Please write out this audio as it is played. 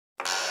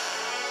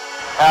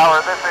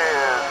Tower, this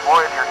is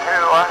Voyager 2.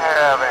 I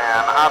have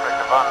an object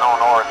of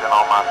unknown origin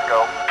on my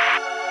scope.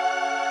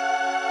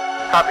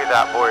 Copy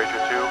that, Voyager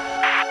 2.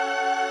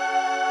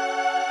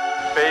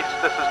 Base,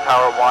 this is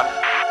Tower 1.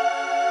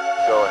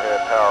 Go ahead,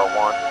 Tower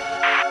 1.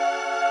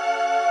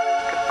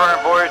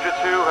 Confirm Voyager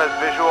 2 has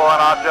visual on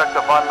object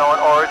of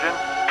unknown origin.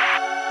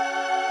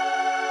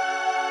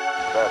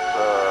 That's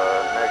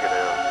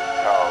negative,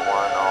 Tower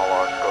 1.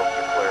 All our scopes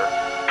are clear.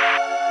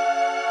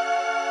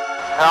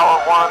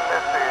 Tower 1,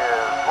 this is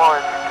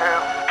Voyager 2.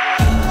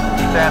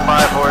 Stand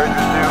by, Voyager 2.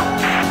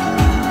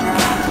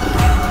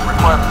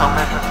 Request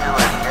permission to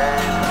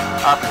engage.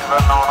 Object of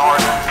unknown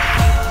origin.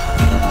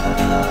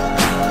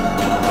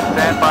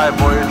 Stand by,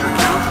 Voyager 2.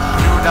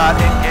 Do not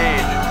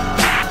engage.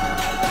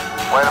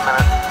 Wait a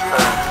minute,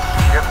 sir.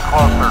 Getting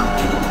closer.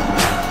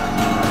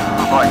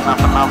 Looks like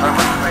nothing I've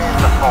ever seen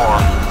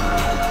before.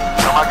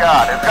 Oh my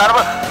god, it's kind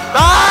of a...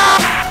 Ah!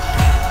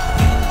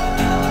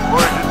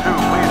 Voyager 2,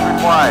 please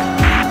reply.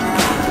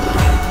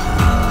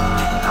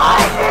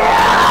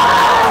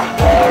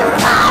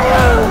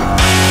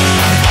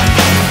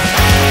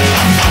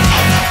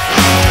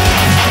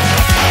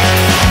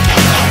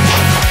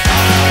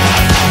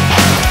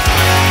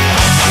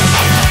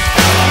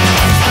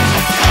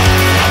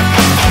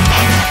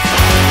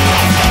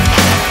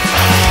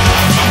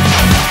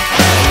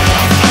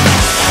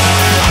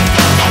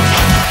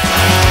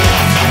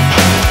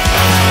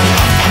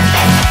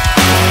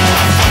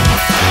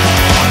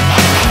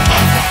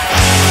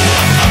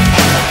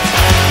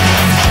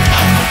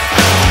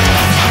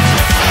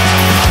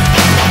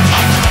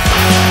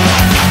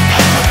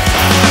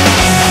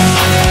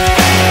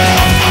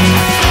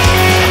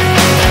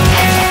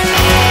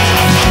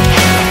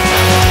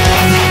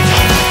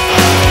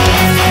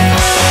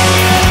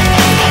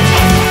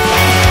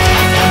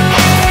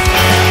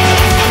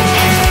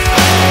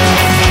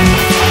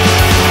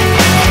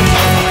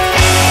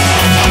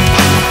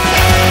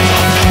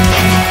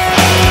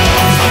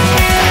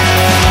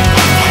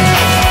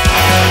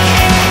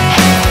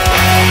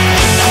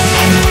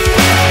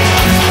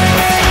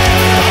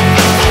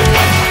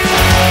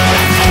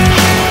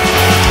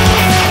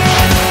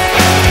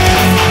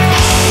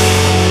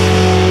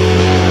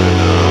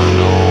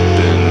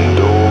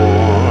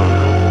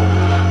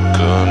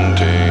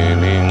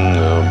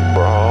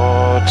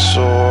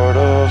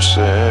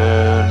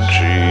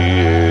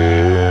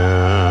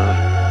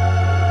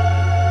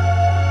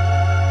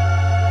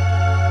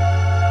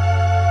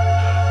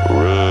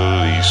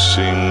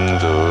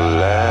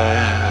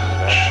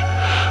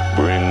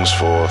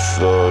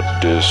 The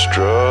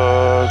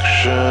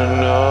destruction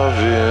of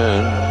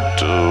intellect.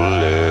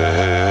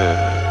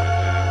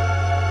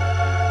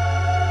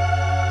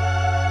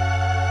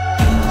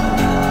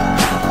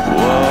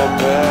 While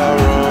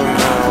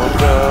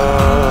paramount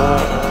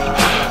of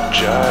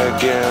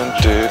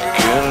gigantic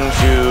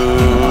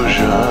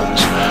infusions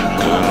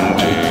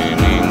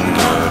containing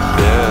a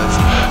death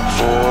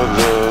for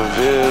the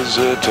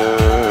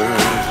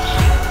visitors.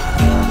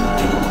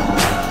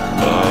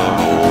 A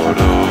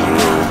horde of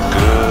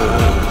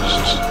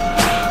locusts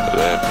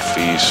that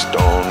feast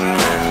on